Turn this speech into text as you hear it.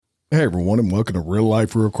Hey, everyone, and welcome to Real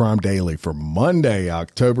Life, Real Crime Daily for Monday,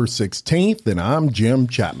 October 16th, and I'm Jim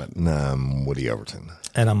Chapman. And I'm Woody Overton.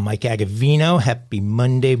 And I'm Mike Agavino. Happy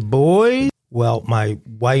Monday, boys. Well, my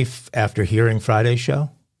wife, after hearing Friday's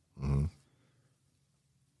show,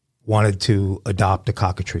 wanted to adopt a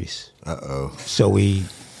cockatrice. Uh-oh. So we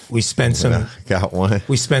spent some got one.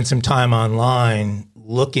 We spent some time online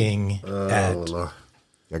looking at Lord.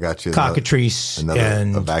 I got you cockatrice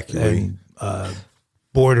and evacuee.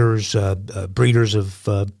 Boarders, breeders of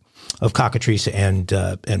cockatrice,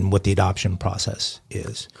 and what the adoption process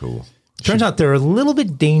is. Cool. Turns out they're a little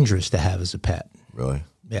bit dangerous to have as a pet. Really?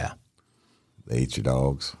 Yeah. They eat your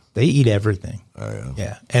dogs? They eat everything. Oh, yeah.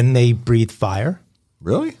 Yeah. And they breathe fire.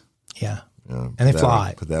 Really? Yeah. Yeah. And they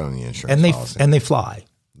fly. Put that on the insurance policy. And they fly.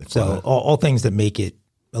 They fly. So all things that make it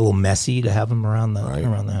a little messy to have them around the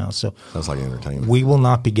house. So sounds like entertainment. We will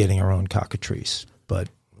not be getting our own cockatrice, but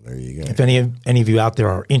there you go. If any of you out there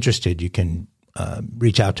are interested, you can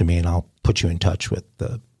reach out to me and I'll put you in touch with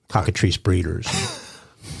the cockatrice breeders and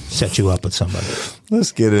set you up with somebody.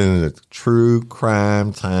 Let's get into true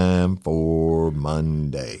crime time for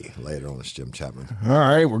Monday. Later on, it's Jim Chapman. All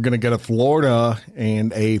right, we're going to go to Florida,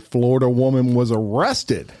 and a Florida woman was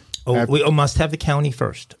arrested. We must have the county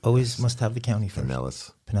first. Always must have the county first.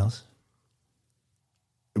 Pinellas.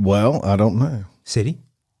 Well, I don't know. City?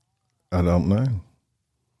 I don't know.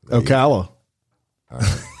 Ocala. All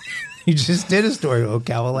right. You just did a story of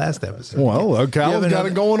Ocala last episode. Well, Ocala's got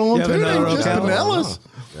it going on too. Just Pinellas.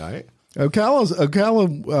 Right.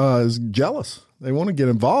 Ocala is jealous. They want to get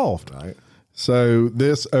involved. Right. So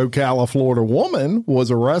this Ocala, Florida woman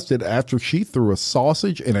was arrested after she threw a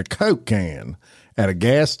sausage in a Coke can at a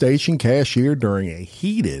gas station cashier during a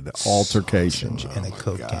heated altercation. In a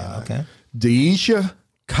Coke can, okay. Deisha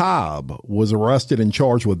Cobb was arrested and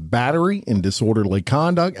charged with battery and disorderly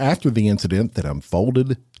conduct after the incident that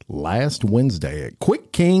unfolded last Wednesday at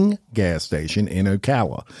Quick King gas station in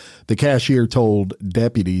Ocala. The cashier told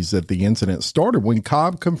deputies that the incident started when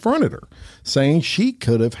Cobb confronted her, saying she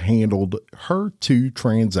could have handled her two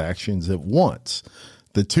transactions at once.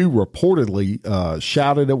 The two reportedly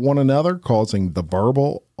shouted at one another, causing the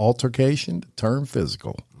verbal altercation to turn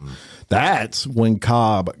physical. That's when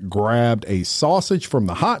Cobb grabbed a sausage from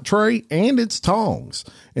the hot tray and its tongs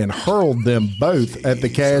and hurled them both at the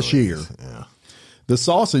cashier. Yeah. The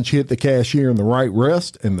sausage hit the cashier in the right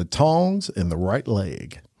wrist and the tongs in the right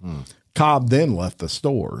leg. Cobb then left the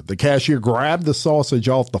store. The cashier grabbed the sausage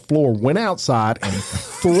off the floor, went outside, and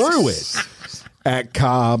threw it at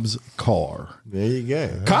Cobb's car. There you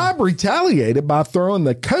go. Cobb retaliated by throwing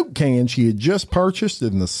the Coke can she had just purchased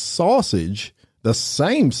and the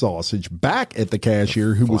same sausage, back at the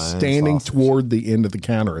cashier who was standing toward the end of the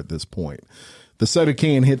counter at this point. The soda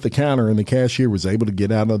can hit the counter and the cashier was able to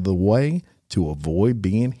get out of the way to avoid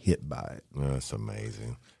being hit by it. Oh, that's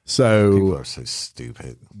amazing. So people are so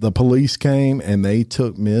stupid. The police came and they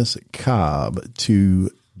took Miss Cobb to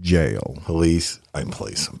jail.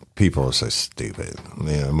 People are so stupid.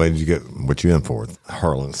 Man, what you in for?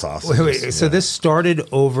 Hurling sausages. Wait. So this started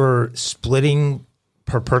over splitting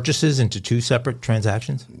her purchases into two separate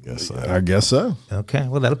transactions? I guess so. Okay.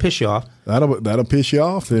 Well, that'll piss you off. That'll piss you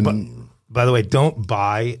off. And by the way, don't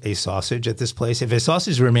buy a sausage at this place. If a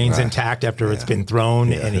sausage remains intact after it's been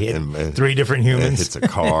thrown and hit three different humans, it hits a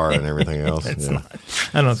car and everything else.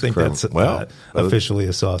 I don't think that's officially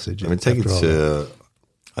a sausage. Let me take it to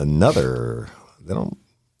another. They don't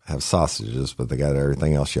have sausages, but they got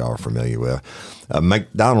everything else y'all are familiar with. A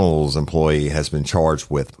McDonald's employee has been charged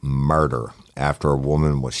with murder after a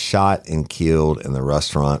woman was shot and killed in the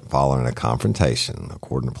restaurant following a confrontation,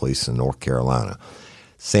 according to police in North Carolina.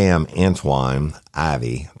 Sam Antoine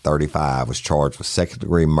Ivy, 35, was charged with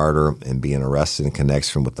second-degree murder and being arrested in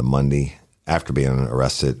connection with the Monday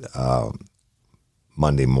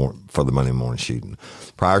morning shooting.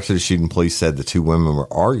 Prior to the shooting, police said the two women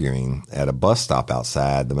were arguing at a bus stop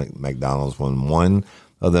outside the McDonald's when one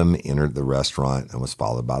of them entered the restaurant and was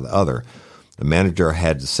followed by the other. The manager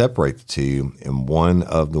had to separate the two, and one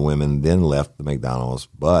of the women then left the McDonald's,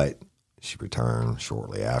 but she returned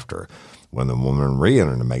shortly after. When the woman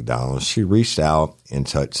re-entered the McDonald's, she reached out and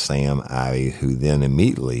touched Sam Ivy, who then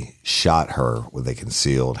immediately shot her with a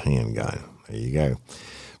concealed handgun. There you go.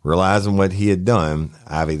 Realizing what he had done,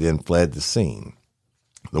 Ivy then fled the scene.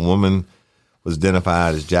 The woman was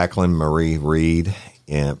identified as Jacqueline Marie Reed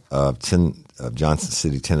of Johnson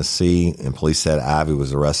City, Tennessee, and police said Ivy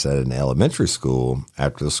was arrested at an elementary school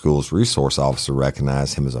after the school's resource officer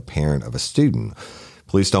recognized him as a parent of a student.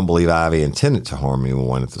 Police don't believe Ivy intended to harm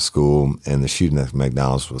anyone at the school, and the shooting at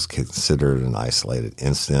McDonald's was considered an isolated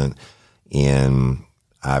incident. And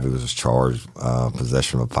Ivy was charged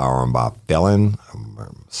possession of a firearm by a felon,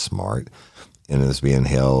 smart, and is being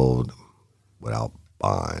held without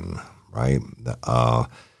bond, right?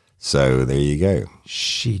 So there you go.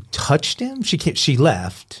 She touched him? She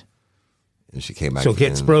left. And she came back. So it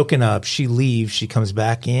gets broken up. She leaves. She comes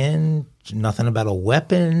back in. Nothing about a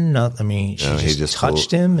weapon. She just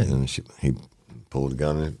touched him. And he pulled a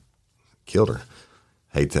gun and killed her.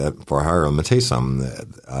 Hate that for her. I'm going to tell you something.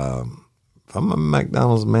 If I'm a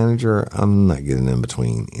McDonald's manager, I'm not getting in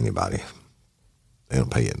between anybody. They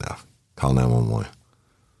don't pay you enough. Call 911.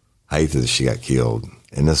 I hate that she got killed.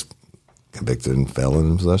 And this convicted and felon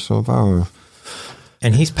in possession of a firearm.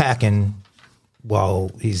 And he's packing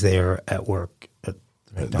while he's there at work.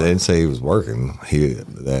 They didn't say he was working.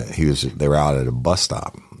 They were out at a bus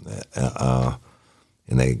stop,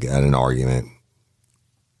 and they got an argument.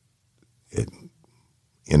 It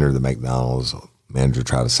entered the McDonald's. Manager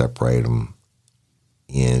tried to separate them,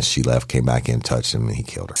 and she left, came back in, touched him, and he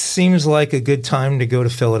killed her. Seems like a good time to go to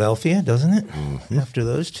Philadelphia, doesn't it? Mm-hmm. After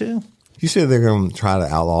those two. You said they're going to try to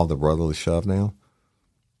outlaw the brotherly shove now?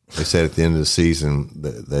 They said at the end of the season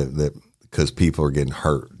that because people are getting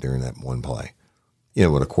hurt during that one play.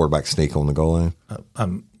 When a quarterback sneak on the goal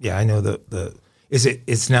line. Yeah, I know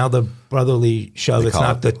it's now the brotherly shove. It's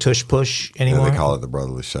not the tush push anymore. They call it the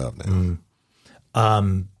brotherly shove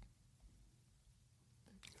now.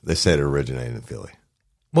 They said it originated in Philly.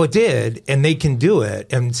 Well, it did, and they can do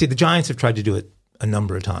it. And see, the Giants have tried to do it a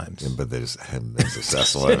number of times. Yeah, but they just haven't been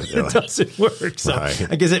successful. It doesn't work. So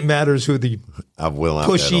right. I guess it matters who the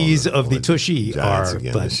pushies of the tushy are.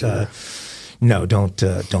 But no,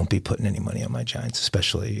 don't be putting any money on my Giants,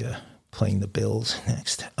 especially playing the Bills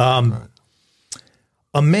next. Right.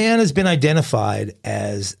 A man has been identified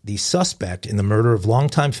as the suspect in the murder of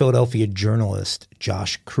longtime Philadelphia journalist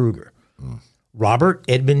Josh Kruger. Robert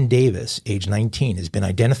Edmund Davis, age 19, has been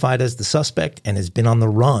identified as the suspect and has been on the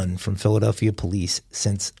run from Philadelphia police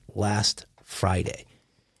since last Friday.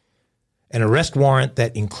 An arrest warrant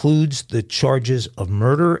that includes the charges of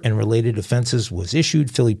murder and related offenses was issued.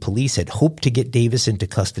 Philly police had hoped to get Davis into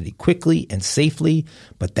custody quickly and safely,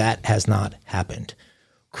 but that has not happened.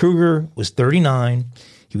 Kruger was 39.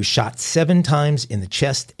 He was shot 7 times in the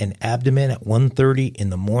chest and abdomen at 1:30 in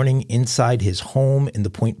the morning inside his home in the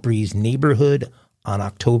Point Breeze neighborhood on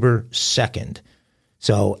October 2nd.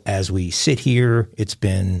 So as we sit here, it's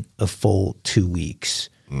been a full 2 weeks.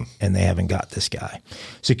 And they haven't got this guy.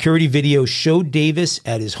 Security video showed Davis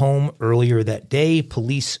at his home earlier that day.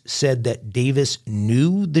 Police said that Davis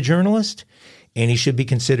knew the journalist and he should be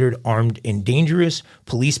considered armed and dangerous.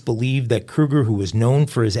 Police believe that Kruger, who was known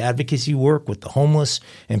for his advocacy work with the homeless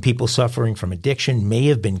and people suffering from addiction, may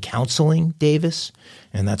have been counseling Davis.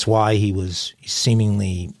 And that's why he was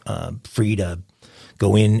seemingly free to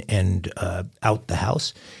go in and out the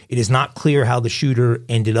house. It is not clear how the shooter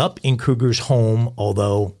ended up in Kruger's home,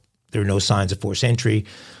 although there are no signs of forced entry.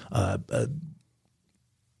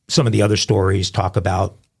 Some of the other stories talk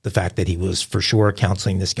about the fact that he was for sure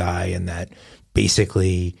counseling this guy and that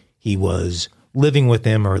basically he was living with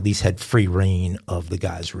him or at least had free reign of the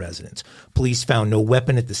guy's residence. Police found no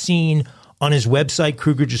weapon at the scene. On his website,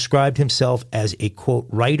 Kruger described himself as a, quote,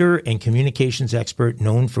 writer and communications expert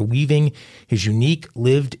known for weaving his unique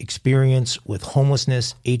lived experience with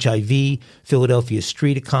homelessness, HIV, Philadelphia's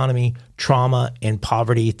street economy, trauma, and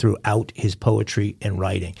poverty throughout his poetry and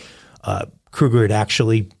writing. Kruger had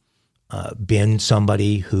actually been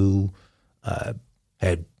somebody who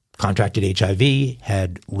had contracted HIV,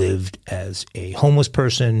 had lived as a homeless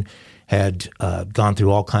person, had gone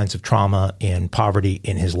through all kinds of trauma and poverty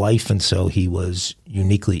in his life, and so he was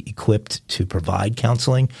uniquely equipped to provide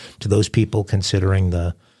counseling to those people, considering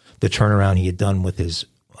the turnaround he had done with his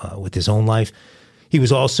own life. He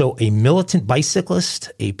was also a militant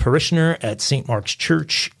bicyclist, a parishioner at St. Mark's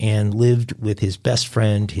Church, and lived with his best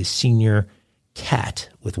friend, his senior cat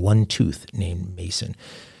with one tooth named Mason.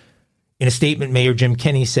 In a statement, Mayor Jim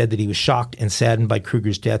Kenney said that he was shocked and saddened by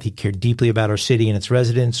Kruger's death. He cared deeply about our city and its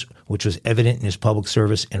residents, which was evident in his public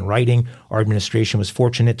service and writing. Our administration was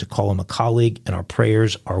fortunate to call him a colleague, and our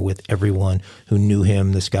prayers are with everyone who knew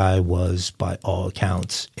him. This guy was, by all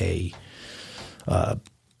accounts, a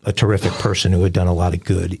terrific person who had done a lot of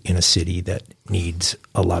good in a city that needs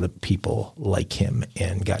a lot of people like him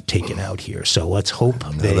and got taken out here. So let's hope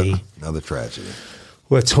another tragedy.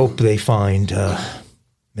 Let's hope they find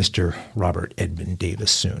Mr. Robert Edmund Davis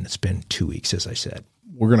soon. It's been 2 weeks, as I said.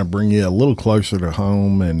 We're going to bring you a little closer to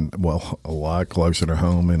home, and a lot closer to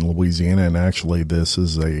home in Louisiana. And actually, this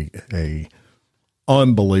is a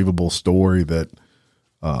unbelievable story that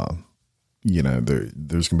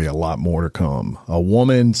there's going to be a lot more to come. A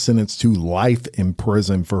woman sentenced to life in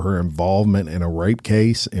prison for her involvement in a rape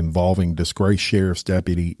case involving disgraced Sheriff's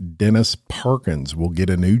Deputy Dennis Perkins will get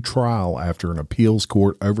a new trial after an appeals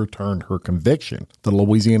court overturned her conviction. The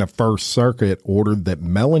Louisiana First Circuit ordered that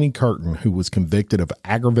Melanie Curtin, who was convicted of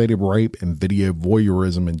aggravated rape and video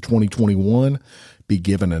voyeurism in 2021, be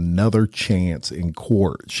given another chance in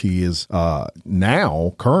court. She is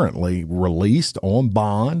now currently released on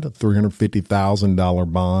bond,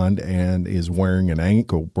 $350,000 bond, and is wearing an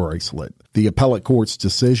ankle bracelet. The appellate court's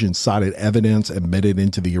decision cited evidence admitted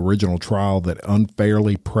into the original trial that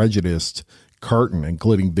unfairly prejudiced Curtin,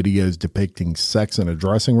 including videos depicting sex in a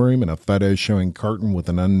dressing room and a photo showing Curtin with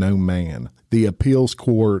an unknown man. The appeals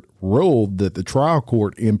court ruled that the trial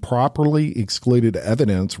court improperly excluded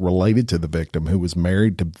evidence related to the victim, who was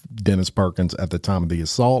married to Dennis Perkins at the time of the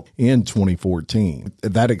assault in 2014.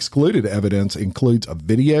 That excluded evidence includes a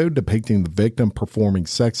video depicting the victim performing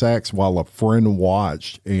sex acts while a friend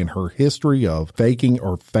watched, and her history of faking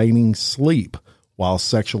or feigning sleep while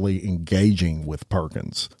sexually engaging with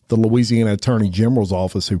Perkins. The Louisiana Attorney General's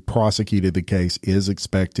office, who prosecuted the case, is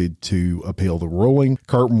expected to appeal the ruling.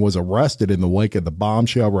 Curtin was arrested in the wake of the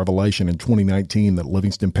bombshell revelation in 2019 that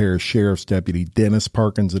Livingston Parish Sheriff's Deputy Dennis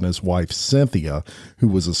Perkins and his wife Cynthia, who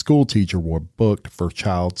was a school teacher, were booked for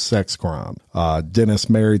child sex crime. Dennis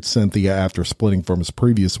married Cynthia after splitting from his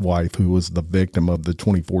previous wife, who was the victim of the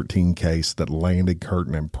 2014 case that landed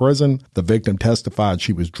Curtin in prison. The victim testified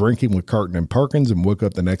she was drinking with Curtin and Perkins and woke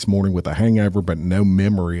up the next morning with a hangover but no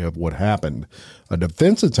memory of what happened. A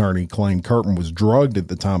defense attorney claimed Curtin was drugged at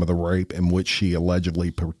the time of the rape in which she allegedly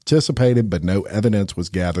participated, but no evidence was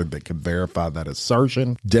gathered that could verify that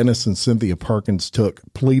assertion. Dennis and Cynthia Perkins took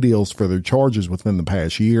plea deals for their charges within the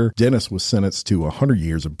past year. Dennis was sentenced to 100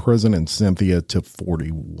 years in prison and Cynthia to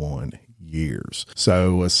 41 years.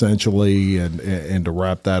 So essentially, and to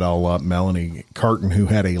wrap that all up, Melanie Curtin, who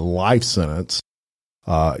had a life sentence,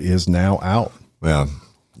 is now out. Well,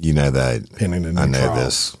 you know that I know trial.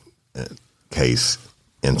 This case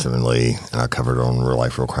intimately, and I covered it on Real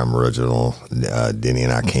Life, Real Crime Original. Denny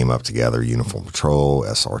and I came up together, Uniform Patrol,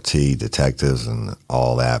 SRT, detectives, and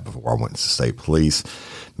all that before I went to state police.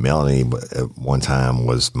 Melanie, at one time,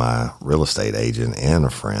 was my real estate agent and a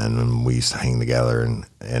friend, and we used to hang together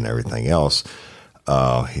and everything else.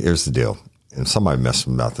 Here's the deal. And somebody messed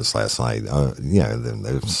with me about this last night.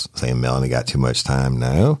 They're saying Melanie got too much time.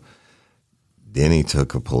 No. Denny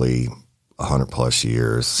took a plea 100 plus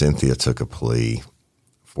years. Cynthia took a plea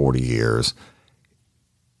 40 years.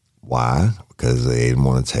 Why? Because they didn't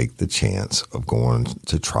want to take the chance of going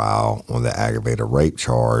to trial on the aggravated rape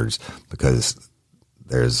charge, because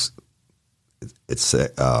it's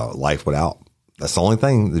life without. That's the only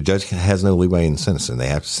thing. The judge has no leeway in sentencing. They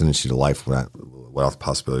have to sentence you to life without the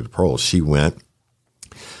possibility of parole. She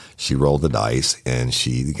rolled the dice, and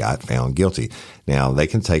she got found guilty. Now, they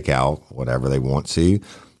can take out whatever they want to.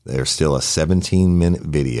 There's still a 17-minute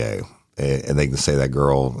video, and they can say that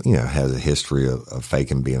girl, has a history of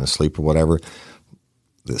faking being asleep or whatever.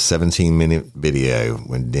 The 17-minute video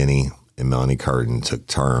when Denny and Melanie Curtin took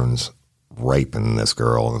turns raping this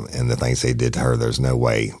girl and the things they did to her, there's no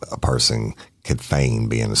way a person could feign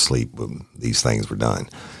being asleep when these things were done.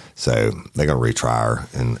 So they're going to retry her,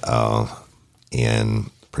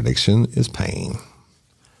 and prediction is pain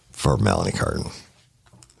for Melanie Curtin.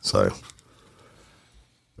 So,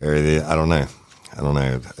 I don't know.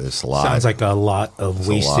 It's a lot. Sounds like a lot of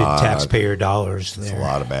wasted taxpayer dollars there. It's a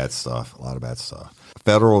lot of bad stuff. A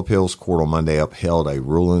federal appeals court on Monday upheld a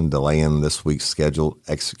ruling delaying this week's scheduled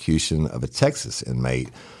execution of a Texas inmate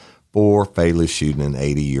for fatally shooting an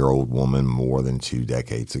 80-year-old woman more than 2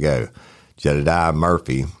 decades ago. Jedediah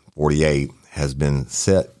Murphy, 48, has been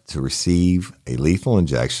set to receive a lethal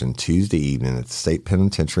injection Tuesday evening at the state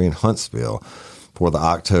penitentiary in Huntsville for the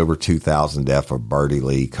October 2000 death of Bertie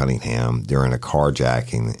Lee Cunningham during a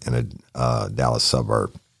carjacking in a Dallas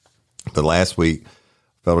suburb. But last week, a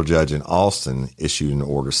federal judge in Austin issued an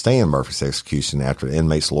order staying Murphy's execution after the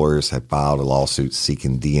inmate's lawyers had filed a lawsuit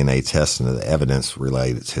seeking DNA testing of the evidence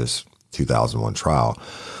related to his 2001 trial.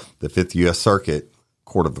 The Fifth U.S. Circuit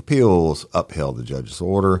Court of Appeals upheld the judge's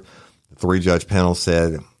order. The 3-judge panel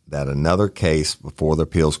said that another case before the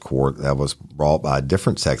appeals court that was brought by a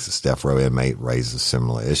different Texas death row inmate raises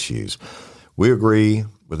similar issues. We agree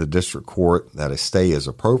with the district court that a stay is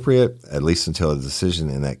appropriate, at least until a decision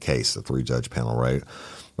in that case, the 3-judge panel wrote.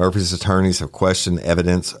 Murphy's attorneys have questioned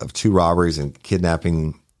evidence of 2 robberies and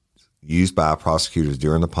kidnapping used by prosecutors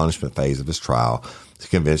during the punishment phase of his trial to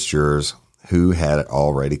convince jurors who had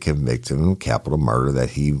already convicted him of capital murder that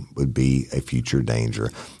he would be a future danger.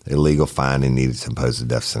 A legal finding needed to impose a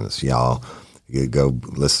death sentence. Y'all go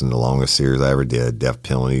listen to the longest series I ever did, death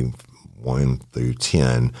penalty 1 through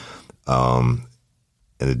 10. And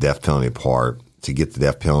the death penalty part, to get the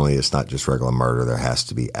death penalty, it's not just regular murder. There has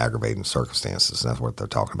to be aggravating circumstances. And that's what they're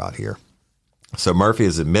talking about here. So Murphy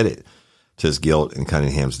has admitted to his guilt in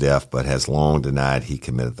Cunningham's death, but has long denied he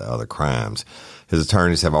committed the other crimes. His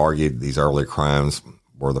attorneys have argued these earlier crimes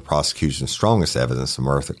were the prosecution's strongest evidence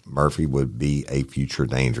that Murphy would be a future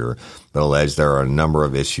danger, but alleged there are a number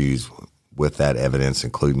of issues with that evidence,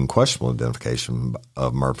 including questionable identification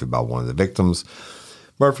of Murphy by one of the victims.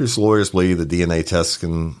 Murphy's lawyers believe the DNA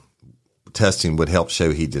testing would help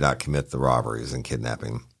show he did not commit the robberies and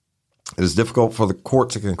kidnapping. It is difficult for the court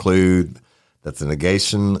to conclude that the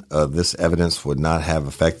negation of this evidence would not have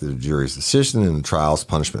affected the jury's decision in the trial's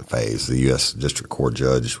punishment phase, the U.S. District Court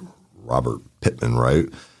Judge Robert Pittman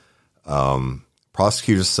wrote.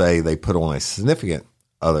 Prosecutors say they put on significant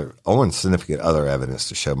other evidence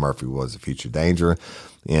to show Murphy was a future danger,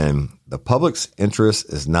 and the public's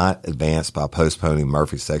interest is not advanced by postponing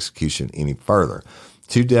Murphy's execution any further.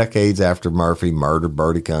 2 decades after Murphy murdered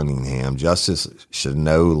Bertie Cunningham, justice should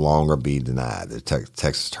no longer be denied, the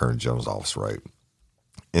Texas Attorney General's office wrote.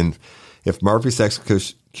 And if Murphy's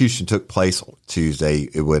execution took place Tuesday,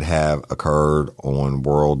 it would have occurred on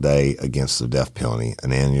World Day Against the Death Penalty,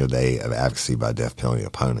 an annual day of advocacy by death penalty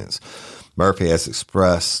opponents. Murphy has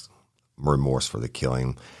expressed remorse for the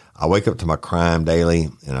killing. I wake up to my crime daily,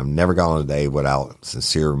 and I've never gone a day without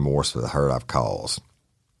sincere remorse for the hurt I've caused.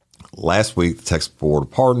 Last week, the Texas Board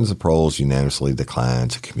of Pardons and Paroles unanimously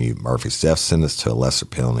declined to commute Murphy's death sentence to a lesser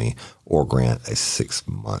penalty or grant a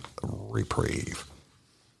 6-month reprieve.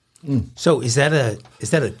 So is that a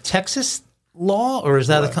Texas law, or is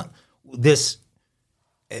that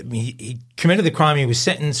he committed the crime, he was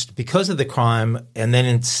sentenced because of the crime, and then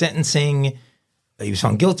in sentencing he was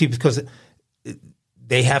found guilty because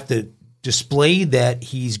they have to display that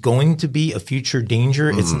he's going to be a future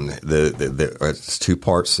danger? It's 2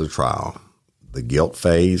 parts of the trial. The guilt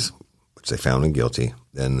phase, which they found him guilty,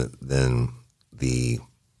 then the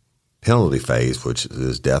penalty phase, which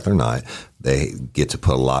is death or not. They get to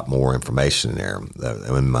put a lot more information in there.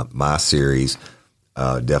 In my series,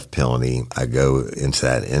 Death Penalty, I go into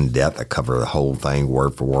that in depth. I cover the whole thing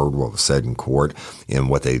word for word, what was said in court.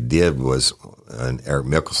 And what they did was, in Eric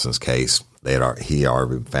Mickelson's case, he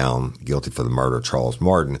already been found guilty for the murder of Charles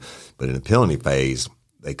Martin, but in the penalty phase,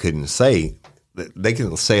 they can say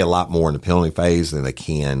a lot more in the penalty phase than they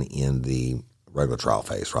can in the regular trial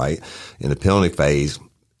phase, right? In the penalty phase,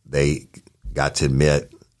 they got to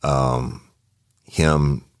admit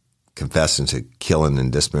him confessing to killing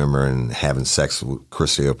and dismembering and having sex with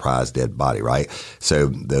Cristina Pride's dead body, right? So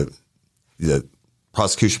the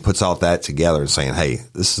prosecution puts all that together and saying, hey,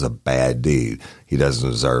 this is a bad dude. He doesn't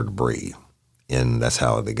deserve to breathe. And that's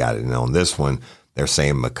how they got it. And on this one, they're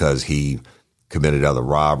saying because he committed other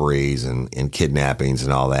robberies and kidnappings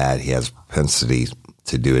and all that, he has propensity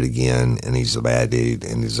to do it again, and he's a bad dude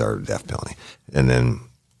and deserves a death penalty. And then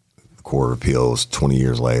the Court of Appeals 20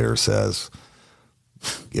 years later says,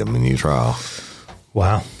 give him a new trial.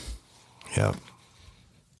 Wow. Yeah.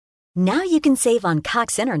 Now you can save on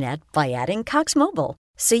Cox Internet by adding Cox Mobile,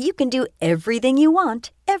 so you can do everything you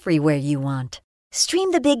want, everywhere you want.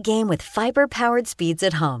 Stream the big game with fiber-powered speeds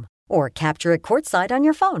at home, or capture it courtside on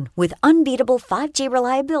your phone with unbeatable 5G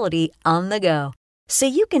reliability on the go. So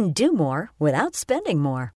you can do more without spending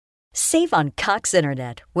more. Save on Cox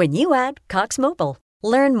Internet when you add Cox Mobile.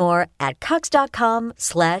 Learn more at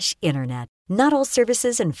cox.com/internet. Not all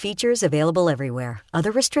services and features available everywhere.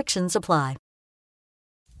 Other restrictions apply.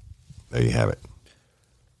 There you have it.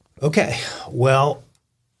 Okay. Well,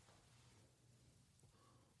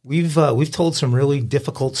 we've told some really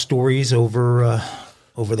difficult stories over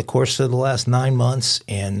the course of the last 9 months,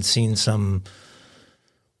 and seen some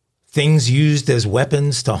things used as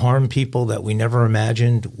weapons to harm people that we never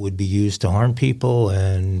imagined would be used to harm people.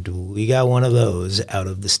 And we got one of those out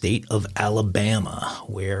of the state of Alabama,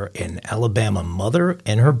 where an Alabama mother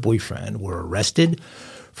and her boyfriend were arrested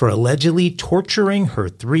for allegedly torturing her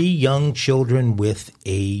 3 young children with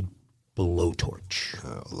a blowtorch.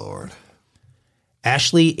 Oh, Lord.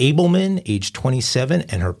 Ashley Abelman, age 27,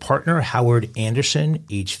 and her partner, Howard Anderson,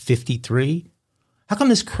 age 53. How come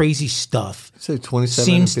this crazy stuff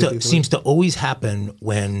seems to always happen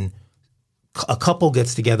when a couple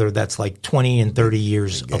gets together that's like 20 and 30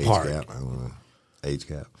 years apart? Age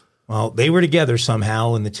gap. Well, they were together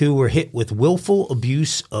somehow, and the two were hit with willful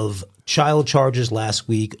abuse of child charges last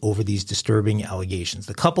week over these disturbing allegations.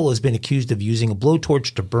 The couple has been accused of using a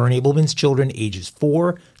blowtorch to burn Abelman's children ages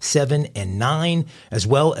 4, 7, and 9, as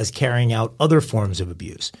well as carrying out other forms of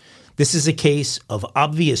abuse. This is a case of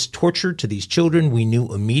obvious torture to these children. We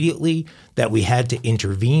knew immediately that we had to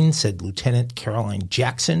intervene, said Lieutenant Caroline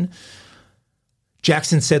Jackson.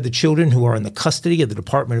 Jackson said the children, who are in the custody of the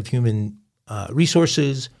Department of Human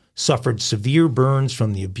Resources, suffered severe burns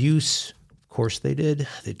from the abuse. Of course they did.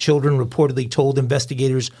 The children reportedly told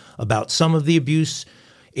investigators about some of the abuse.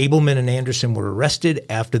 Abelman and Anderson were arrested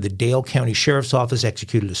after the Dale County Sheriff's Office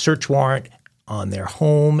executed a search warrant on their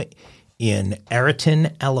home in Arrington,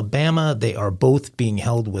 Alabama. They are both being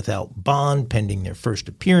held without bond pending their first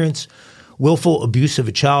appearance. Willful abuse of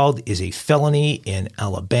a child is a felony in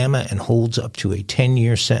Alabama and holds up to a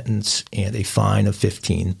 10-year sentence and a fine of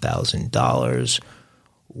 $15,000.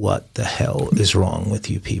 What the hell is wrong with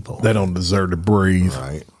you people? They don't deserve to breathe.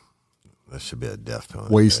 Right. That should be a death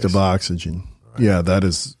penalty. Waste of oxygen. Right. Yeah, that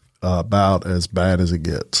is about as bad as it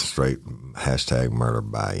gets. Straight hashtag murder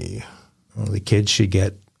by you. Well, the kids should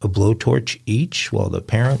get a blowtorch each while the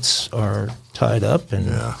parents are tied up and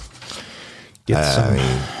get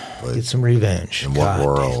some revenge. In what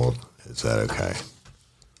world is that okay?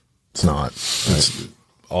 It's not. It's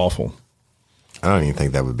awful. I don't even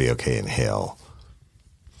think that would be okay in hell.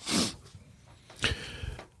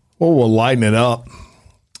 Well, we'll lighten it up,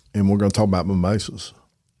 and we're going to talk about mimosas.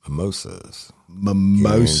 Mimosas.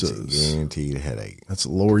 Guaranteed headache. That's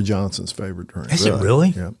Lori Johnson's favorite drink. Is it really?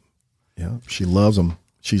 Yep. Yeah. She loves them.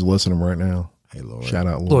 She's listening right now. Hey, Lori. Shout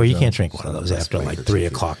out, Lori. You can't drink one of those after like 3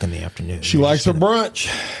 o'clock in the afternoon. She likes her brunch.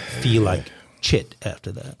 Feel like chit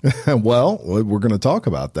after that. Well, we're going to talk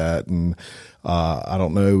about that. And I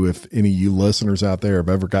don't know if any of you listeners out there have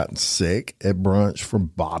ever gotten sick at brunch from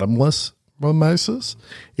Bottomless mimosas.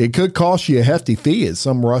 It could cost you a hefty fee at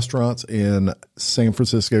some restaurants in San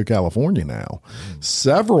Francisco, California now.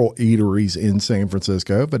 Several eateries in San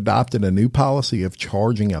Francisco have adopted a new policy of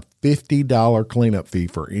charging a $50 cleanup fee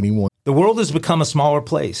for anyone. The world has become a smaller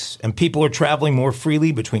place, and people are traveling more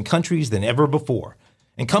freely between countries than ever before.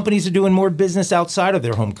 And companies are doing more business outside of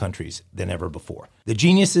their home countries than ever before. The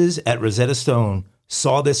geniuses at Rosetta Stone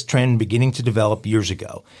saw this trend beginning to develop years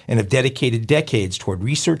ago and have dedicated decades toward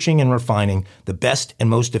researching and refining the best and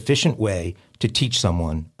most efficient way to teach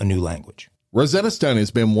someone a new language. Rosetta Stone has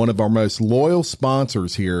been one of our most loyal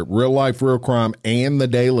sponsors here at Real Life, Real Crime and The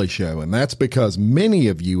Daily Show, and that's because many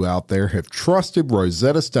of you out there have trusted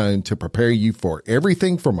Rosetta Stone to prepare you for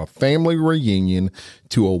everything from a family reunion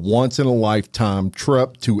to a once-in-a-lifetime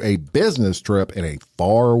trip to a business trip in a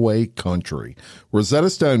faraway country. Rosetta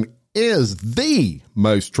Stone is the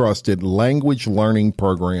most trusted language learning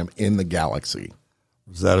program in the galaxy.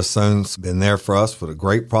 Rosetta Stone's been there for us with a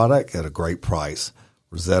great product at a great price.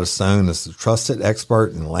 Rosetta Stone is the trusted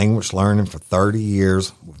expert in language learning for 30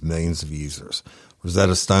 years with millions of users.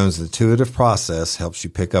 Rosetta Stone's intuitive process helps you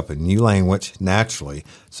pick up a new language naturally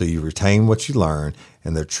so you retain what you learn,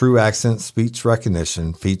 and their true accent speech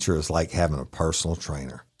recognition feature is like having a personal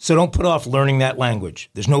trainer. So don't put off learning that language.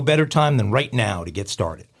 There's no better time than right now to get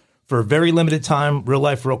started. For a very limited time, Real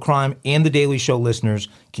Life, Real Crime and The Daily Show listeners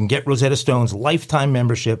can get Rosetta Stone's lifetime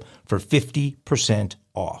membership for 50%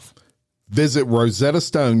 off. Visit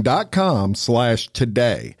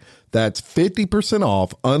rosettastone.com/today. That's 50%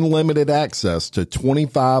 off unlimited access to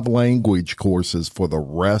 25 language courses for the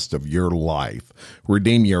rest of your life.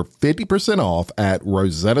 Redeem your 50% off at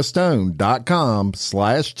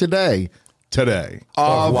rosettastone.com/today today.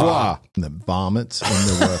 Au revoir. The vomits in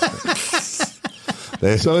the restaurant.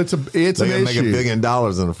 So it's an issue. They make $1 billion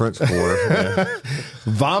in the French Quarter.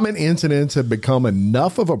 Vomit incidents have become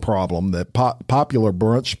enough of a problem that popular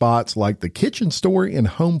brunch spots like the Kitchen Story and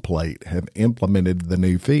Home Plate have implemented the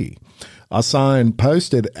new fee. A sign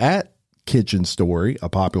posted at Kitchen Story, a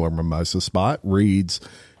popular mimosa spot, reads,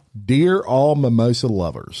 "Dear all mimosa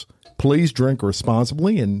lovers, please drink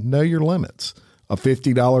responsibly and know your limits. A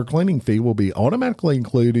 $50 cleaning fee will be automatically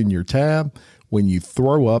included in your tab when you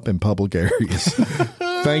throw up in public areas."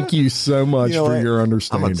 Thank you so much for your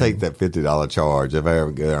understanding. I'm going to take that $50 charge. If I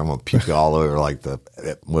ever go there, I'm going to puke all over like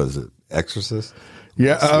Exorcist?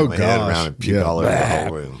 Yeah. Oh, gosh. Head around and puke all over the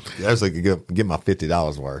whole room. I was like, get my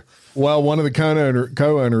 $50 worth. Well, one of the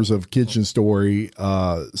co-owners of Kitchen Story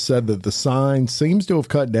said that the sign seems to have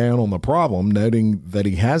cut down on the problem, noting that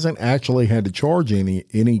he hasn't actually had to charge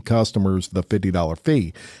any customers the $50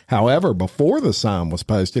 fee. However, before the sign was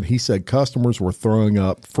posted, he said customers were throwing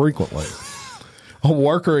up frequently. A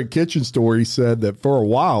worker at Kitchen Story said that for a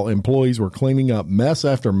while, employees were cleaning up mess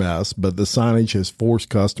after mess, but the signage has forced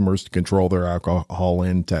customers to control their alcohol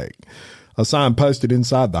intake. A sign posted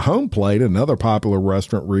inside the home plate, another popular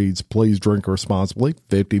restaurant, reads, "Please drink responsibly.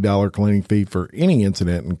 $50 cleaning fee for any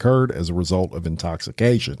incident incurred as a result of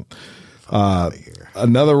intoxication."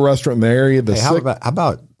 Another restaurant in the area. How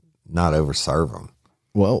about not overserve them?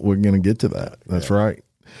 Well, we're going to get to that. That's right.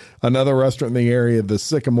 Another restaurant in the area, the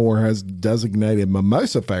Sycamore, has designated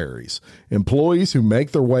Mimosa ferries, employees who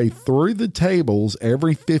make their way through the tables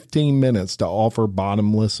every 15 minutes to offer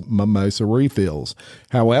bottomless mimosa refills.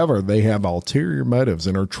 However, they have ulterior motives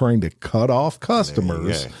and are trained to cut off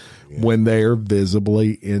customers when they are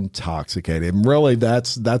visibly intoxicated. And really,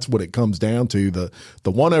 that's what it comes down to. The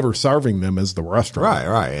one ever serving them is the restaurant.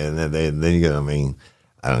 Right. And then you go,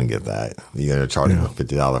 I don't get that. You're going to charge them a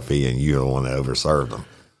 $50 fee and you don't want to overserve them.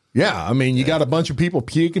 Yeah, you got a bunch of people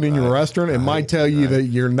puking in your restaurant. It might tell you that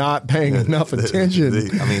you're not paying enough attention.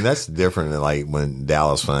 That's different than like when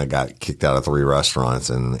Dallas, when I got kicked out of 3 restaurants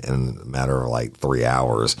in a matter of like 3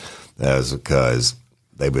 hours. That was because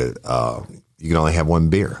they would, you can only have one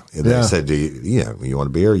beer. And they said, you want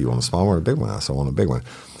a beer? You want a small one or a big one? I said, I want a big one.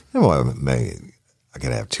 And well, maybe I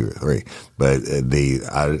could have 2 or 3. But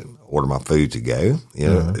I ordered my food to go,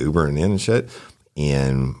 Uber and in and shit.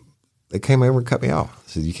 And they came over and cut me off.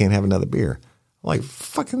 Said, "You can't have another beer." I'm like,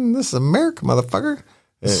 "Fucking, this is America, motherfucker!"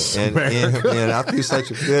 And I threw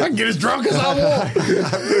such a fit. I can get as drunk as I want. I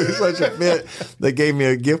threw such a fit. They gave me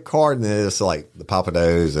a gift card, and it's like the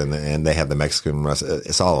Papados, and they have the Mexican restaurant.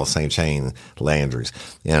 It's all the same chain, Landry's.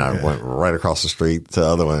 And I went right across the street to the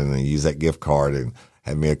other one and used that gift card and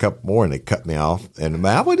had me a couple more, and they cut me off. And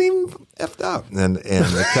I wasn't even effed up. And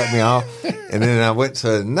they cut me off. And then I went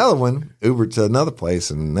to another one, Ubered to another place,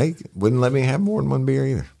 and they wouldn't let me have more than one beer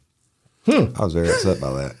either. I was very upset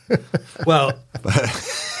by that. Well,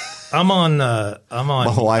 I'm on. My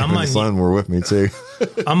wife and son were with me too.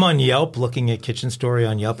 I'm on Yelp, looking at Kitchen Story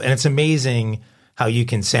on Yelp, and it's amazing how you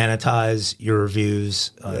can sanitize your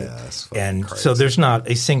reviews. And crazy. So there's not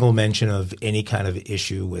a single mention of any kind of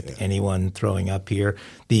issue with anyone throwing up here.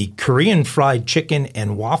 The Korean fried chicken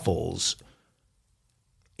and waffles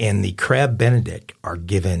and the Crab Benedict are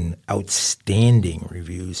given outstanding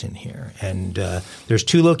reviews in here. And there's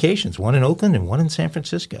 2 locations, one in Oakland and one in San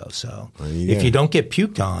Francisco. So if you don't get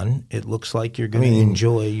puked on, it looks like you're going to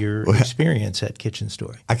enjoy your experience at Kitchen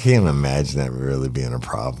Story. I can't imagine that really being a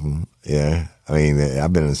problem. Yeah.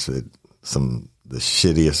 I've been in the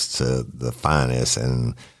shittiest to the finest,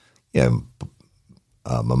 and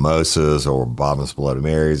mimosas or bottomless Bloody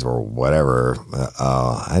Marys or whatever.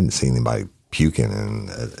 I hadn't seen anybody puking in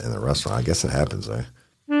a restaurant. I guess it happens though.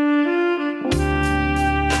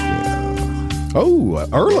 Oh,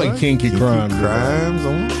 early kinky crimes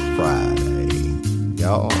on Friday,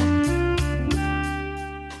 y'all.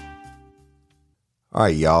 All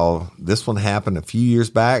right, y'all. This one happened a few years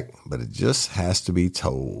back, but it just has to be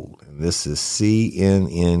told. And this is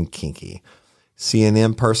CNN Kinky.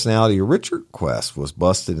 CNN personality Richard Quest was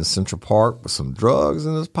busted in Central Park with some drugs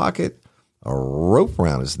in his pocket, a rope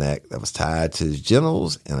around his neck that was tied to his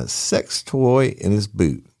genitals, and a sex toy in his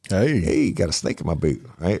boot. Hey, got a snake in my boot,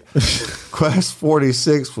 right? Quest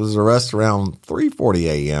 46 was arrested around 3:40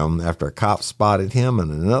 a.m. after a cop spotted him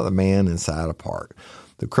and another man inside a park.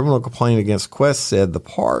 The criminal complaint against Quest said the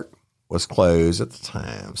park was closed at the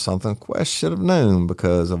time, something Quest should have known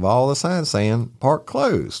because of all the signs saying park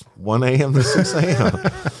closed, 1 a.m. to 6 a.m.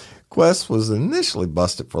 Quest was initially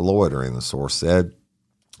busted for loitering, the source said.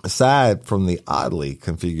 Aside from the oddly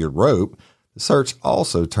configured rope, the search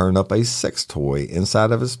also turned up a sex toy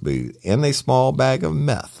inside of his boot and a small bag of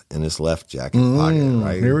meth in his left jacket pocket.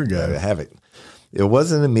 Right here we go. There you have it. It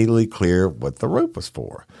wasn't immediately clear what the rope was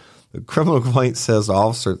for. The criminal complaint says the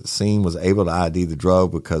officer at the scene was able to ID the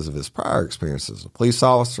drug because of his prior experiences as a police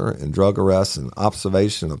officer in drug arrests and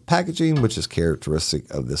observation of packaging, which is characteristic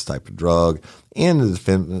of this type of drug, and the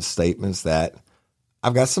defendant's statements that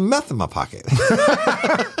I've got some meth in my pocket.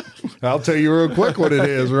 I'll tell you real quick what it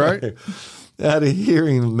is, right? At a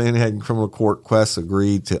hearing in Manhattan Criminal Court, Quest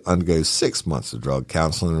agreed to undergo 6 months of drug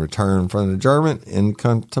counseling in return for an adjournment in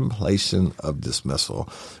contemplation of dismissal,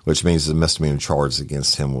 which means the misdemeanor charges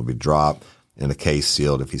against him will be dropped and the case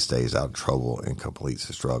sealed if he stays out of trouble and completes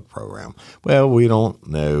his drug program. Well, we don't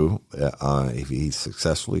know if he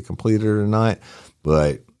successfully completed it or not,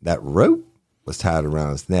 but that rope was tied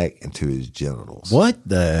around his neck and to his genitals. What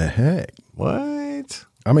the heck? What?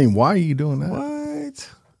 Why are you doing that? What?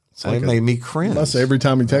 It made me cringe. Unless every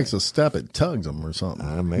time he takes a step, it tugs him or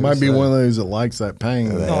something. Might be one of those that likes that pain.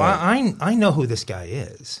 No, I know who this guy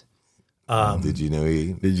is. Did you know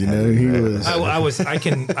he was? I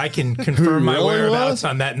can confirm my whereabouts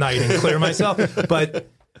on that night and clear myself. But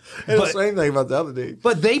the same thing about the other dude.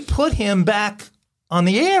 But they put him back on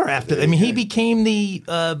the air after. I mean, he became the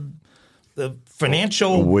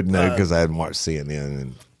financial. I wouldn't know because I hadn't watched CNN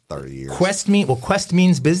in 30 years. Quest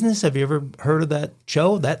means business. Have you ever heard of that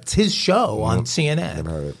show? That's his show on CNN. Never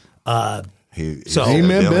heard of it. He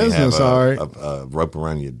meant business, all right. A rope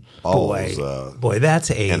around your balls. Boy,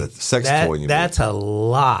 that's and a sex toy in your that's a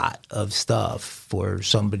lot of stuff for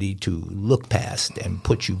somebody to look past and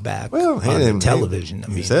put you back on the television.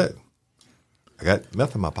 He said, I got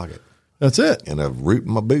meth in my pocket. That's it. And a root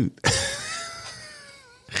in my boot.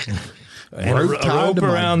 And a rope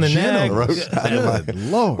around the neck.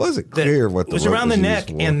 Lord. Wasn't clear what the was rope around the neck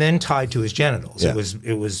used for. and then tied to his genitals. Yeah.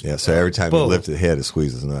 It was. Yeah. So every time he lifted the head, it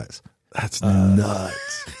squeezed his nuts. That's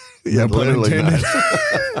nuts. Yeah, literally nuts.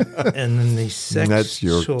 And then the sex. That's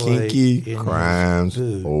your kinky crimes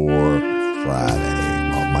for Friday.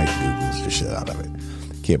 Well, Mike Googles the shit out of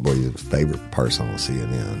it. Can't believe his favorite person on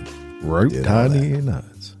CNN. Rope tied to your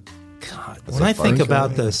nuts. God, when I think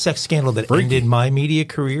about the sex scandal that ended my media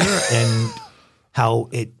career and how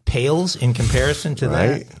it pales in comparison to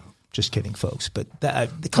that. Just kidding, folks. But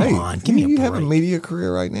come on, give me a break. You have a media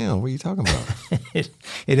career right now. What are you talking about?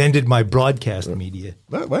 It ended my broadcast media.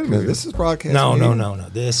 Wait a minute. This is broadcast media? No.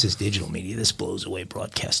 This is digital media. This blows away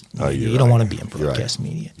broadcast media. Oh, you don't want to be in broadcast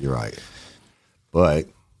media. You're right. But.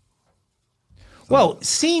 Well,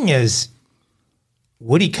 seeing as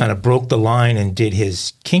Woody kind of broke the line and did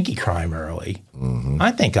his kinky crime early,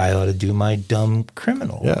 I think I ought to do my dumb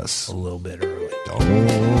criminal a little bit early.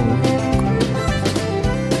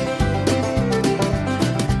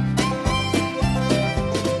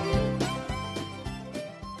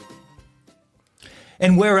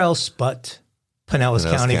 And where else but Pinellas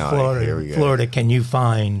County, Florida, can you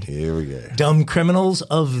find dumb criminals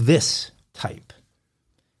of this type?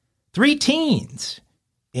 3 teens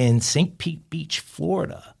in St. Pete Beach,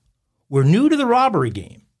 Florida, were new to the robbery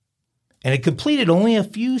game and had completed only a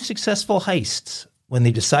few successful heists when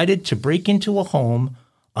they decided to break into a home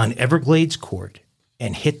on Everglades Court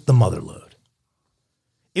and hit the mother lode.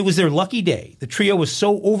 It was their lucky day. The trio was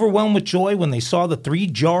so overwhelmed with joy when they saw the 3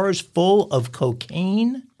 jars full of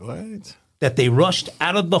cocaine that they rushed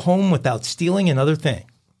out of the home without stealing another thing.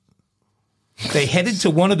 They headed to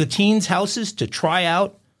one of the teens' houses to try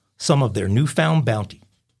out some of their newfound bounty.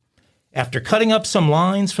 After cutting up some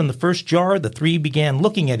lines from the first jar, the 3 began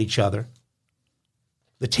looking at each other.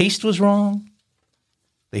 The taste was wrong.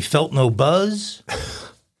 They felt no buzz.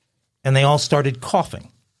 And they all started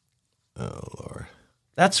coughing. Oh, Lord.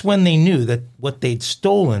 That's when they knew that what they'd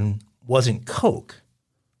stolen wasn't coke,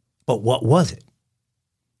 but what was it?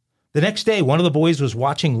 The next day, one of the boys was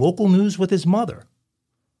watching local news with his mother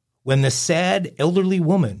when the sad elderly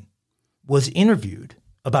woman was interviewed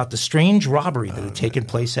about the strange robbery that had taken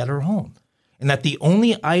place at her home, and that the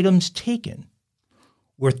only items taken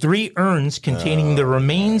were 3 urns containing the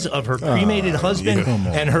remains of her cremated husband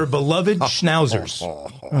and her beloved schnauzers.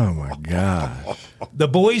 Oh, my God. The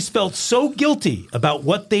boys felt so guilty about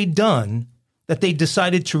what they'd done that they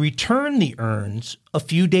decided to return the urns a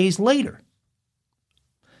few days later,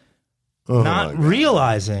 not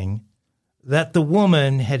realizing that the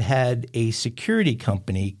woman had had a security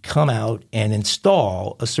company come out and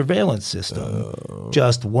install a surveillance system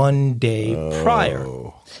just 1 day prior.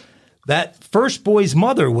 That first boy's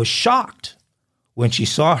mother was shocked when she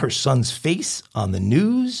saw her son's face on the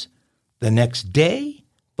news the next day,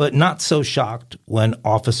 but not so shocked when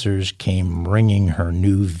officers came ringing her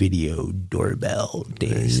new video doorbell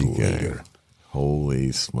days later.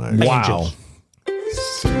 Holy smokes. Wow.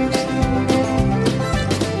 Seriously.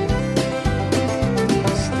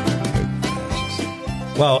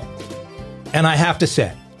 Well, and I have to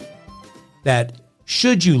say that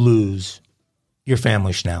should you lose your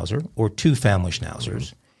family schnauzer or 2 family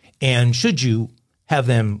schnauzers, and should you have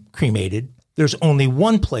them cremated, there's only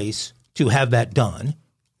one place to have that done,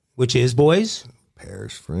 which is, boys?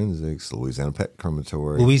 Parish Forensics, Louisiana Pet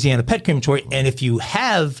Crematory. Louisiana Pet Crematory. And if you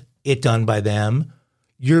have it done by them,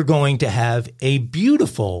 you're going to have a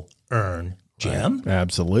beautiful urn, Jim. Right.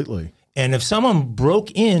 Absolutely. And if someone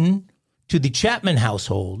broke in to the Chapman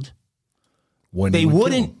household, they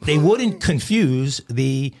wouldn't confuse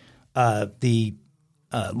the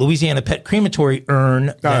Louisiana Pet Crematory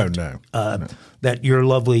urn that your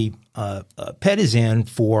lovely pet is in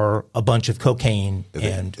for a bunch of cocaine.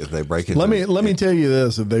 If they break into, let me tell you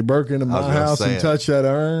this: if they broke into my house and touched that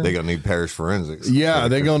urn, they're gonna need Parish Forensics. Yeah,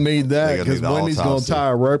 they're gonna need that because Wendy's gonna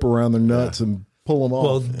tie a rope around their nuts and pull them off.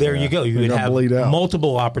 Well, there you go. You would have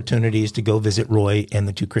multiple opportunities to go visit Roy and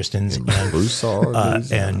the two Kristens and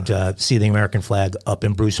see the American flag up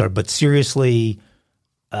in Broussard. But seriously,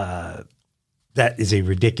 that is a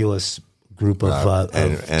ridiculous group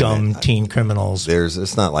of dumb teen criminals.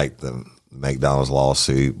 It's not like the McDonald's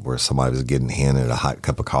lawsuit where somebody was getting handed a hot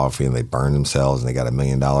cup of coffee and they burned themselves and they got $1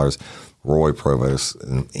 million. Roy Provost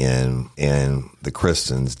and the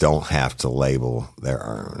Kristens don't have to label their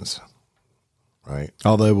urns, right?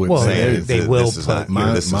 Although they will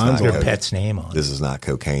put your pet's name on. This is not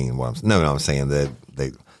cocaine. I'm saying that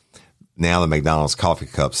now the McDonald's coffee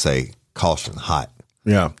cups say caution hot.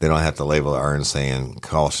 Yeah, they don't have to label the urn saying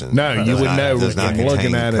caution. No, you would know. Does not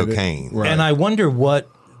contain cocaine. Right. And I wonder what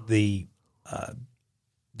the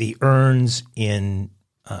urns in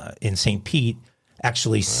St. Pete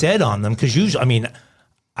actually said on them, because usually,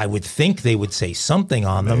 I would think they would say something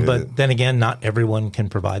on them, but then again, not everyone can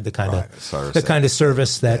provide the kind of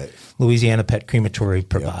service that Louisiana Pet Crematory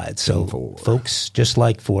provides. So, folks, just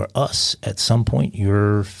like for us, at some point,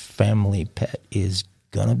 your family pet is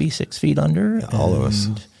gonna be 6 feet under. Yeah, all of us.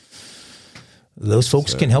 Those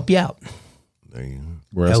folks can help you out. There you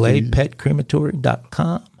go.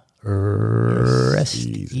 LAPetCrematory.com. Rest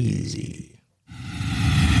easy.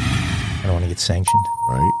 I don't want to get sanctioned.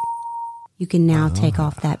 Right. You can now take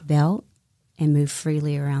off that belt and move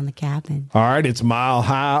freely around the cabin. All right, it's Mile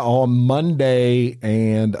High on Monday,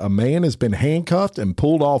 and a man has been handcuffed and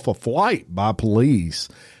pulled off a flight by police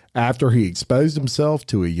after he exposed himself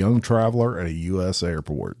to a young traveler at a U.S.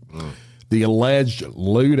 airport. The alleged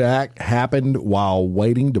lewd act happened while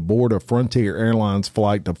waiting to board a Frontier Airlines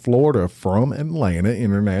flight to Florida from Atlanta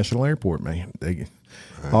International Airport. Man,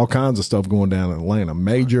 all kinds of stuff going down in Atlanta.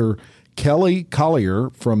 Major Kelly Collier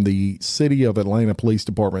from the City of Atlanta Police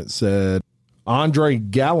Department said Andre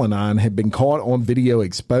Galanon had been caught on video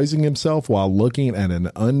exposing himself while looking at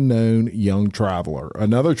an unknown young traveler.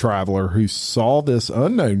 Another traveler who saw this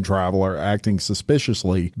unknown traveler acting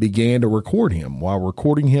suspiciously began to record him. While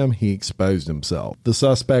recording him, he exposed himself. The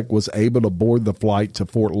suspect was able to board the flight to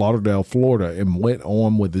Fort Lauderdale, Florida, and went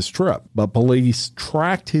on with his trip. But police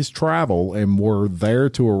tracked his travel and were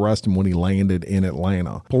there to arrest him when he landed in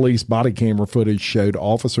Atlanta. Police body camera footage showed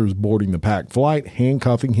officers boarding the packed flight,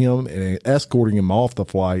 handcuffing him, and escorting him off the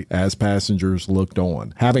flight as passengers looked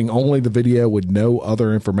on. Having only the video with no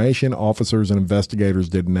other information, officers and investigators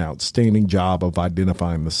did an outstanding job of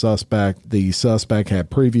identifying the suspect. The suspect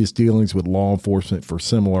had previous dealings with law enforcement for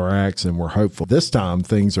similar acts, and we're hopeful this time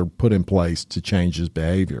things are put in place to change his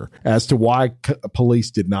behavior. As to why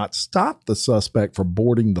police did not stop the suspect from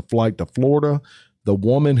boarding the flight to Florida, the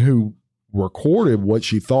woman who recorded what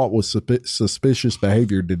she thought was suspicious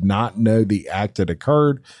behavior did not know the act had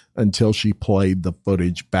occurred until she played the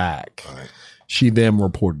footage back. Right. She then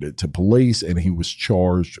reported it to police, and he was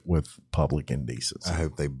charged with public indecency. I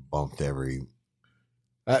hope they bumped every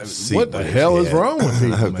what the hell is wrong with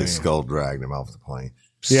people? I hope they skull dragged him off the plane.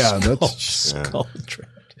 Yeah, that's skull dragged.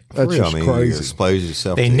 That's just crazy. You expose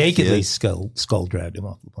yourself. They nakedly skull dragged him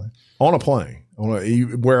off the plane on a plane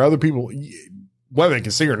where other people. Whether they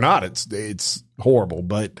can see or not, it's horrible.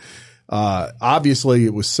 But obviously,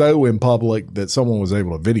 it was so in public that someone was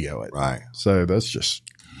able to video it. Right. So that's just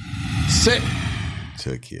sick.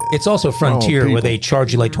 It's also Frontier where they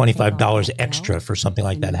charge you like $25 extra for something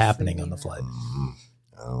like that happening on the flight.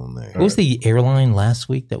 Oh, man. What was the airline last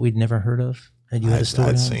week that we'd never heard of? Had you had a story?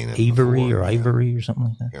 I'd seen it Avery before, or Ivory or something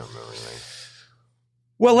like that? I can't remember anything.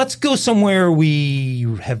 Well, let's go somewhere we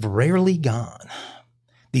have rarely gone.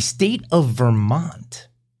 The state of Vermont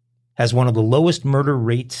has one of the lowest murder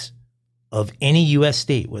rates of any U.S.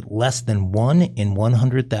 state, with less than 1 in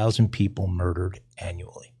 100,000 people murdered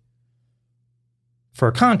annually.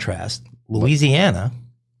 For contrast, Louisiana,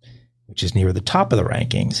 which is near the top of the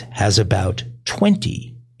rankings, has about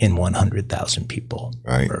 20 in 100,000 people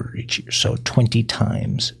murdered each year. So 20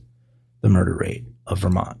 times the murder rate of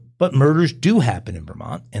Vermont. But murders do happen in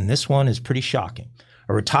Vermont, and this one is pretty shocking.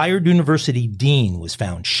 A retired university dean was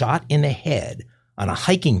found shot in the head on a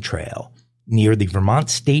hiking trail near the Vermont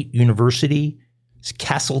State University's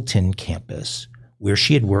Castleton campus, where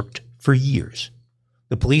she had worked for years.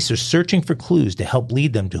 The police are searching for clues to help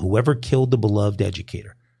lead them to whoever killed the beloved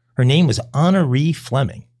educator. Her name was Honoree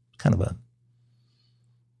Fleming. Kind of a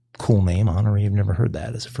cool name, Honoree. I've never heard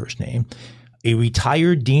that as a first name. A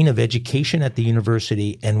retired dean of education at the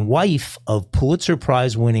university and wife of Pulitzer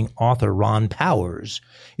Prize-winning author Ron Powers,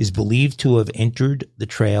 is believed to have entered the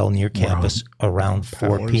trail near campus around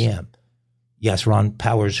 4 p.m. Yes, Ron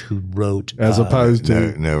Powers, who wrote... As opposed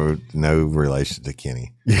to... No relation to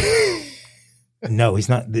Kenny. No, he's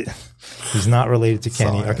not. He's not related to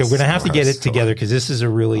Kenny. Sorry, okay, we're gonna have to get it together because this is a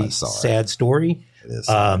really sad story. It is.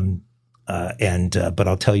 But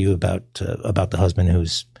I'll tell you about the husband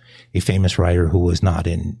who's a famous writer who was not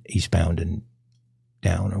in Eastbound and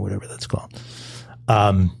Down or whatever that's called.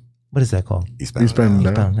 What is that called? Eastbound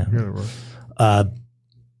and Down. Yeah, right.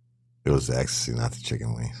 It was the ecstasy, not the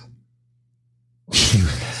chicken wings.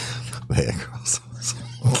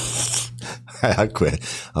 I quit.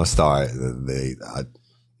 I'm sorry. They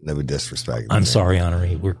never disrespect. I'm sorry,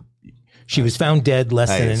 Honoree. She was found dead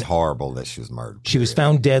it's horrible that she was murdered. She was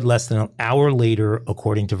found dead less than an hour later,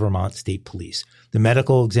 according to Vermont State Police. The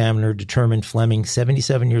medical examiner determined Fleming,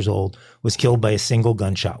 77 years old, was killed by a single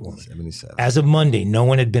gunshot wound. 77. As of Monday, no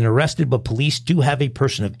one had been arrested, but police do have a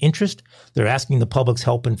person of interest. They're asking the public's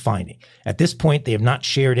help in finding. At this point, they have not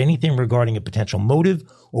shared anything regarding a potential motive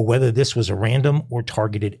or whether this was a random or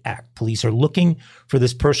targeted act. Police are looking for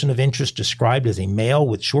this person of interest, described as a male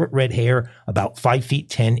with short red hair, about 5 feet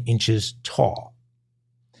 10 inches tall.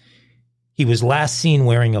 He was last seen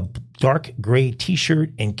wearing a dark gray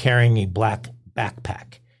T-shirt and carrying a black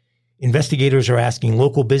backpack. Investigators are asking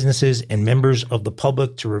local businesses and members of the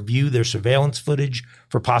public to review their surveillance footage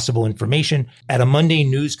for possible information. At a Monday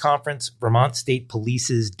news conference, Vermont State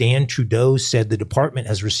Police's Dan Trudeau said the department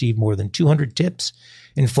has received more than 200 tips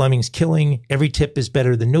in Fleming's killing. Every tip is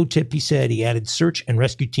better than no tip, he said. He added search and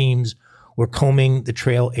rescue teams were combing the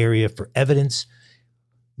trail area for evidence.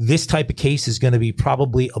 This type of case is going to be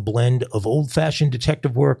probably a blend of old-fashioned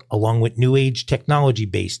detective work along with new age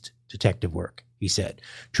technology-based detective work, he said.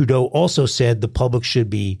 Trudeau also said the public should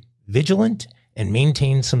be vigilant and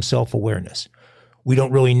maintain some self-awareness. We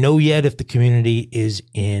don't really know yet if the community is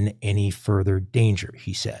in any further danger,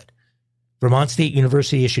 he said. Vermont State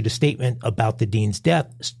University issued a statement about the dean's death.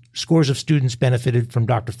 Scores of students benefited from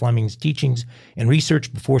Dr. Fleming's teachings and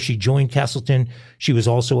research before she joined Castleton. She was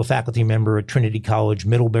also a faculty member at Trinity College,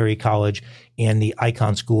 Middlebury College, and the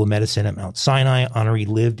Icahn School of Medicine at Mount Sinai. Honoree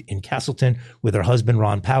lived in Castleton with her husband,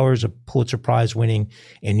 Ron Powers, a Pulitzer Prize-winning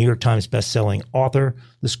and New York Times bestselling author,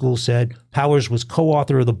 the school said. Powers was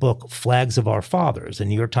co-author of the book Flags of Our Fathers, a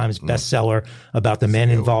New York Times bestseller about the men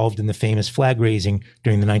involved in the famous flag raising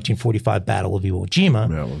during the 1945 Battle of Iwo Jima.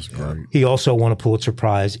 That was great. He also won a Pulitzer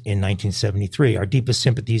Prize in 1973. Our deepest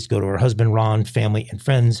sympathies go to her husband, Ron, family, and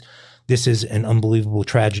friends. This is an unbelievable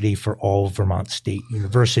tragedy for all of Vermont State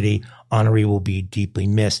University. Honoree will be deeply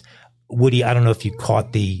missed. Woody, I don't know if you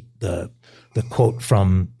caught the quote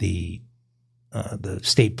from the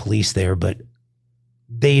state police there, but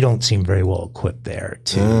they don't seem very well equipped there.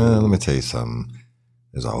 Let me tell you something.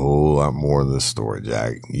 There's a whole lot more to this story,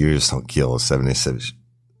 Jack. You just don't kill a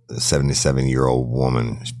 77-year-old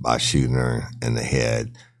woman by shooting her in the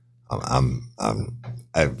head.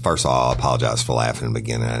 First of all, I apologize for laughing in the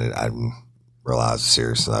beginning. I didn't realize the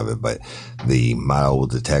seriousness of it, but my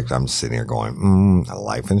old detective, I'm just sitting here going,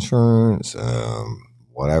 life insurance,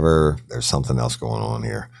 whatever. There's something else going on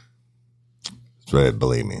here. But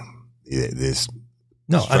believe me,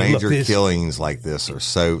 stranger killings like this are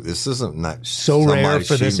this isn't not so rare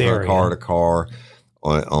for this area. Car to car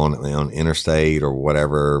on interstate or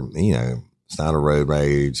whatever. It's not a road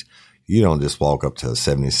rage. You don't just walk up to a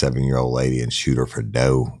 77-year-old lady and shoot her for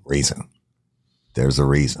no reason. There's a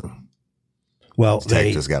reason. Well,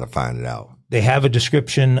 detectives got to find it out. They have a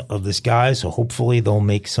description of this guy, so hopefully they'll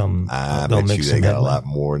make some. I bet you they got a lot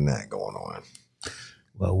more than that going on.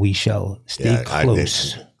 Well, we shall stay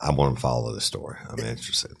close. I want to follow the story. I'm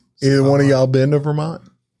interested. Either one of y'all been to Vermont?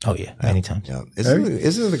 Oh yeah, anytime. Yeah.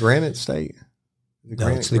 Isn't it the Granite State?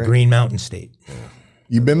 It's the Green Mountain State. Yeah.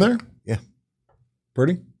 You been there? Yeah.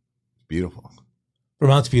 Pretty? Beautiful.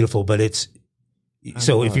 Vermont's beautiful, but if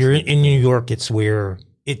you're in New York, it's where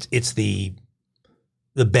it's the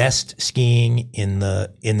best skiing in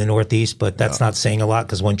the Northeast, but that's not saying a lot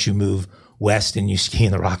because once you move west and you ski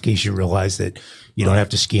in the Rockies, you realize that you don't have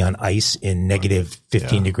to ski on ice in negative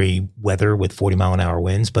 15 degree weather with 40 mile an hour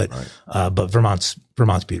winds. But Vermont's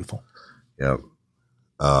beautiful. Yep.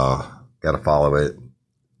 Got to follow it.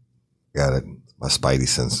 Got it. My spidey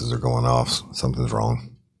senses are going off. Something's wrong.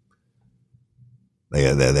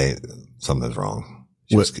 Something's wrong.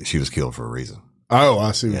 She was killed for a reason. Oh,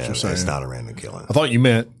 I see what you're saying. It's not a random killing. I thought you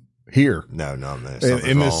meant here. No. In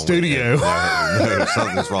the studio. No,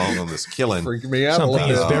 something's wrong on this killing. Freaking me out. Something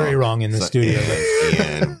is very wrong in the studio.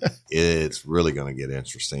 And it's really going to get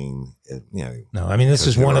interesting. No, I mean, this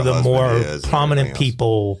is one of the more prominent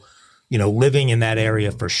people, living in that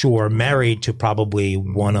area for sure, married to probably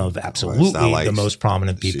one of absolutely the most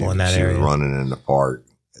prominent people in that area. She was running in the park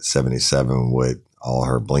at 77 with all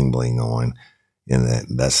her bling bling on. And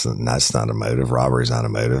that's not a motive. Robbery's not a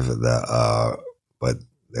motive. but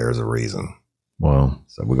there's a reason. Wow.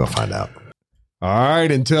 So we're going to find out. All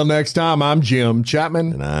right. Until next time, I'm Jim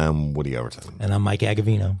Chapman. And I'm Woody Overton. And I'm Mike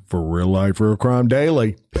Agavino. For Real Life Real Crime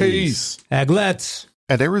Daily. Peace. Aglets.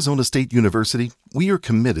 At Arizona State University, we are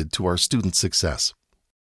committed to our students' success.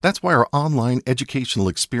 That's why our online educational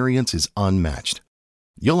experience is unmatched.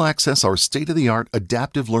 You'll access our state-of-the-art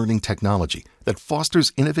adaptive learning technology that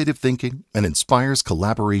fosters innovative thinking and inspires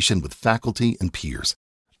collaboration with faculty and peers.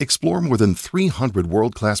 Explore more than 300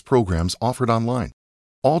 world-class programs offered online,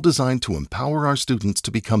 all designed to empower our students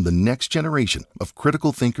to become the next generation of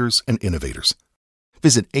critical thinkers and innovators.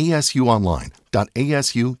 Visit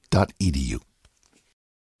asuonline.asu.edu.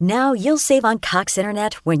 Now you'll save on Cox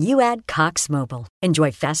Internet when you add Cox Mobile.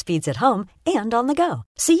 Enjoy fast speeds at home and on the go,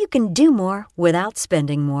 so you can do more without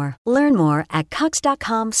spending more. Learn more at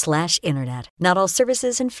cox.com/internet. Not all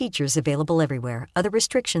services and features available everywhere. Other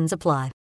restrictions apply.